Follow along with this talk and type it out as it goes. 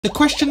The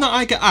question that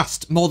I get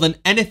asked more than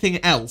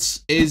anything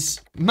else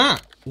is,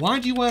 Matt, why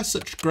do you wear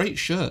such great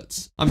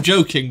shirts? I'm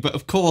joking, but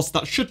of course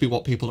that should be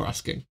what people are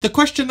asking. The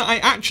question that I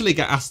actually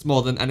get asked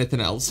more than anything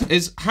else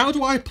is, how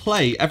do I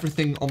play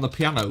everything on the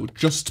piano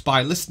just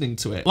by listening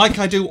to it? Like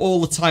I do all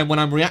the time when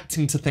I'm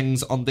reacting to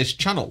things on this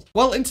channel.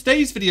 Well, in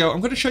today's video, I'm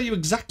going to show you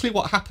exactly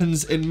what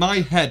happens in my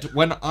head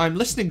when I'm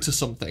listening to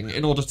something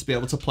in order to be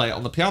able to play it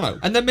on the piano.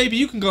 And then maybe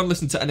you can go and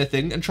listen to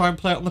anything and try and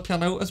play it on the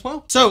piano as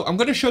well. So I'm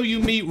going to show you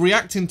me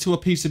reacting to a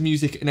piece of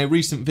music in a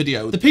recent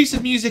video. The piece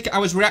of music I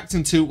was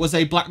reacting to was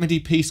a Black MIDI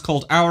piece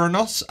called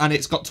Ouranos, and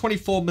it's got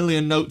 24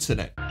 million notes in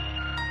it.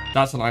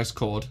 That's a nice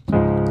chord.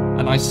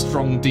 A nice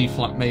strong D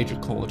flat major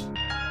chord.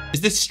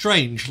 Is this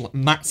strange, like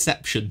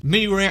Mattception?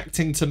 Me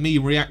reacting to me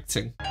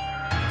reacting.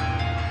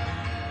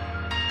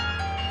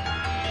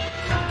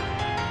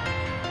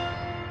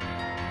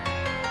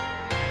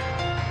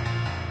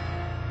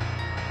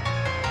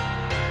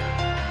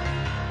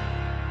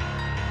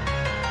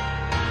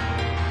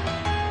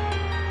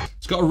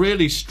 It's got a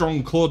really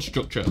strong chord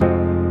structure.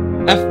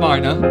 F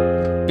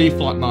minor, B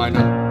flat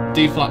minor,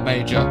 D flat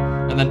major,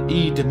 and then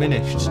E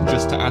diminished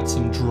just to add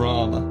some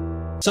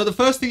drama. So the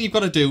first thing you've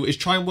got to do is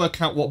try and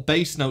work out what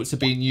bass notes are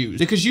being used,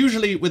 because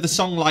usually with a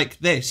song like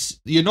this,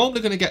 you're normally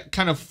going to get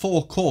kind of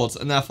 4 chords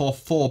and therefore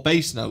 4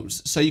 bass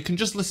notes. So you can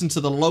just listen to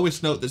the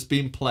lowest note that's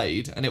being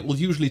played and it will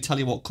usually tell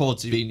you what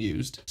chords are being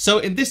used. So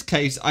in this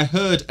case, I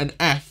heard an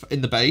F in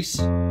the bass.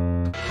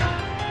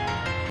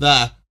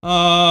 There.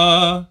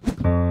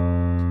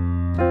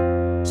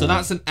 So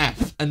that's an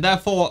F, and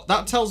therefore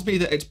that tells me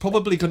that it's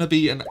probably going to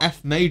be an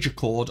F major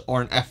chord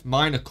or an F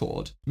minor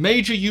chord.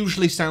 Major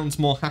usually sounds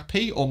more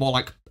happy or more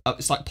like,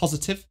 it's like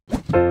positive,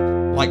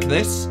 like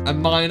this,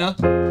 and minor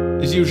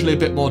is usually a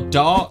bit more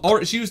dark, or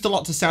it's used a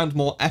lot to sound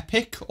more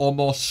epic or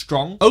more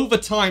strong. Over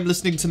time,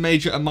 listening to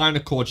major and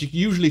minor chords, you can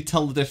usually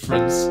tell the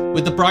difference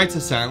with the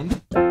brighter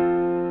sound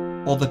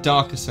or the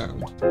darker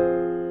sound.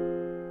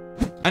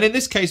 And in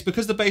this case,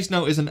 because the bass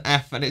note is an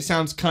F and it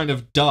sounds kind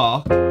of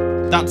dark,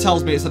 that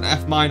tells me it's an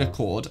F minor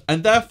chord,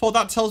 and therefore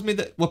that tells me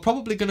that we're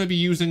probably going to be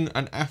using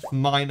an F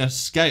minor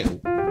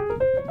scale.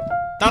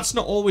 That's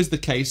not always the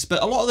case,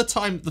 but a lot of the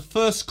time the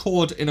first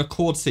chord in a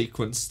chord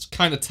sequence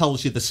kind of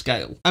tells you the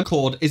scale. A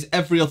chord is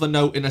every other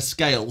note in a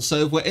scale,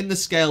 so if we're in the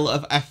scale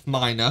of F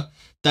minor,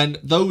 then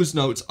those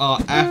notes are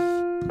F,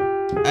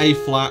 A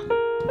flat,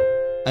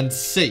 and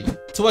C.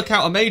 To work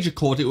out a major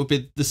chord, it would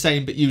be the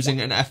same but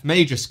using an F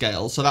major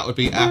scale, so that would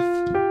be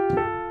F,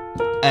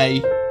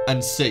 A,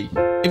 and C.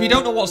 If you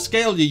don't know what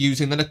scale you're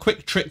using, then a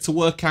quick trick to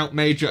work out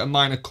major and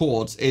minor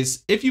chords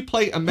is if you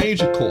play a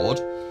major chord,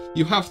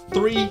 you have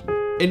 3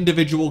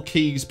 individual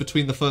keys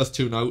between the first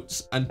 2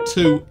 notes and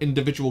 2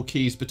 individual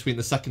keys between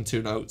the second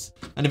 2 notes.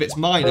 And if it's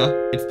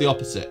minor, it's the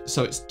opposite.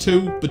 So it's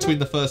 2 between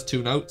the first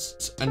 2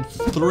 notes and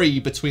 3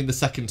 between the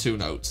second 2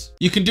 notes.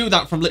 You can do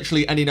that from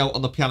literally any note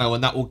on the piano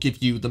and that will give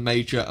you the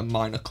major and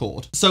minor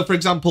chord. So for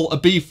example, a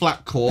B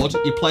flat chord,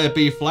 you play a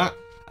B flat,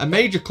 a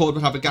major chord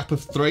would have a gap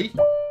of 3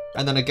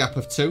 and then a gap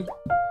of 2.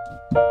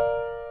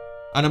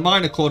 And a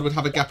minor chord would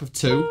have a gap of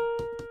 2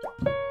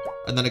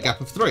 and then a gap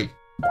of 3.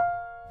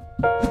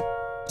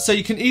 So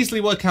you can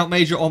easily work out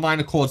major or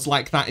minor chords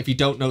like that if you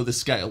don't know the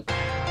scale.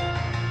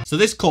 So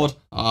this chord,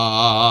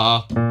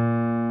 I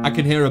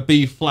can hear a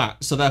B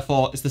flat, so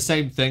therefore it's the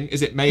same thing.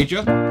 Is it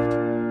major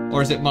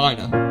or is it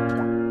minor?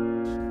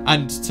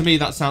 And to me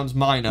that sounds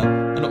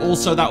minor, and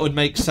also that would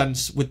make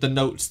sense with the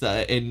notes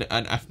that are in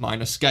an F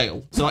minor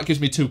scale. So that gives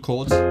me 2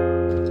 chords.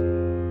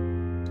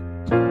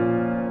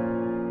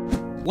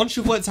 Once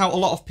you've worked out a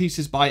lot of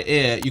pieces by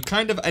ear, you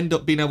kind of end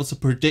up being able to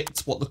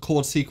predict what the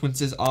chord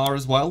sequences are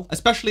as well,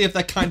 especially if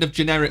they're kind of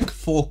generic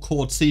 4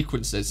 chord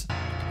sequences.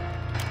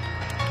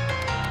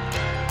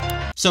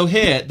 So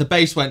here, the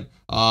bass went,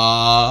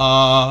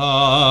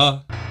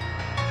 ah.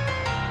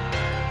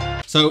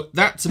 So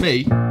that to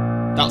me,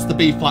 that's the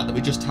B flat that we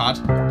just had.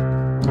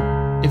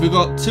 If we've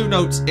got 2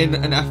 notes in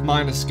an F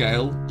minor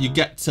scale, you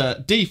get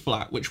to D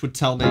flat, which would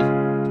tell me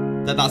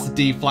that that's a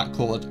D flat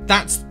chord.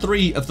 That's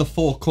 3 of the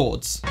 4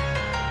 chords.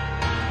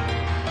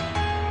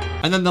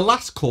 And then the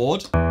last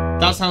chord,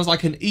 that sounds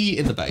like an E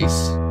in the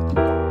bass.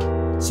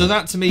 So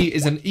that to me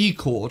is an E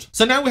chord.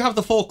 So now we have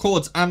the 4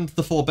 chords and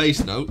the 4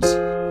 bass notes.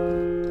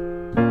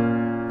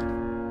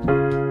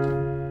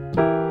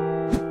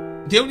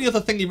 The only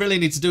other thing you really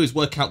need to do is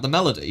work out the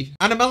melody.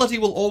 And a melody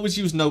will always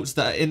use notes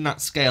that are in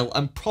that scale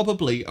and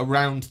probably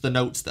around the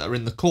notes that are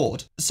in the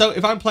chord. So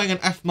if I'm playing an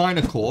F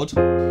minor chord,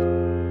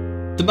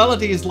 the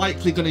melody is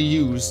likely going to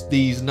use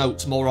these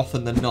notes more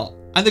often than not.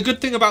 And the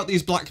good thing about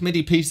these Black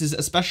MIDI pieces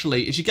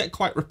especially is you get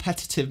quite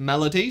repetitive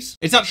melodies.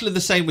 It's actually the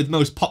same with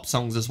most pop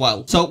songs as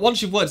well. So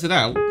once you've worked it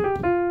out,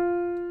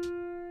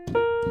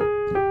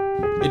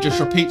 it just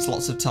repeats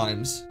lots of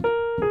times.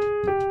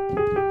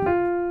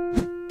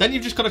 Then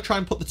you've just got to try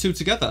and put the 2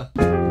 together.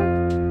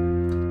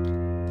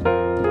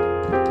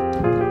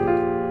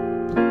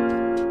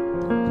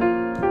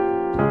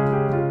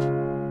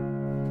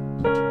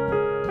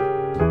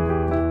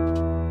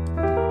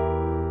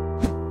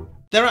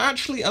 There are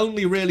actually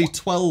only really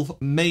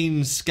 12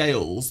 main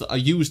scales that are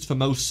used for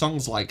most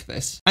songs like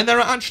this. And there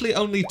are actually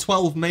only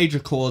 12 major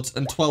chords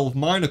and 12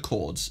 minor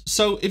chords.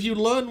 So if you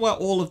learn where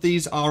all of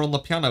these are on the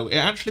piano, it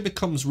actually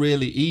becomes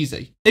really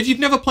easy. If you've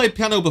never played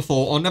piano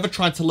before or never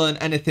tried to learn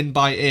anything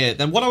by ear,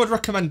 then what I would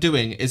recommend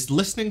doing is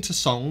listening to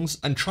songs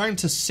and trying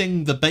to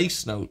sing the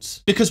bass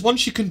notes. Because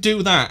once you can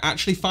do that,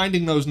 actually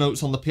finding those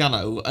notes on the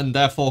piano and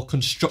therefore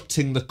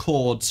constructing the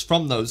chords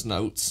from those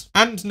notes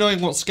and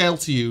knowing what scale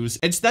to use,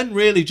 it's then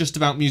really just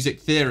about music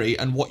theory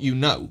and what you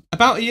know.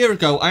 About a year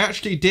ago, I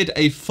actually did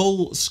a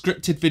full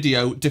scripted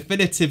video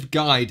definitive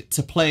guide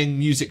to playing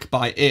music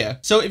by ear.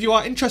 So if you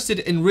are interested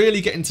in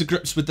really getting to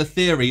grips with the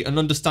theory and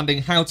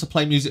understanding how to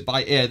play music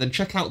by ear, then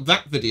check out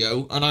that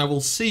video and I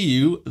will see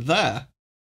you there.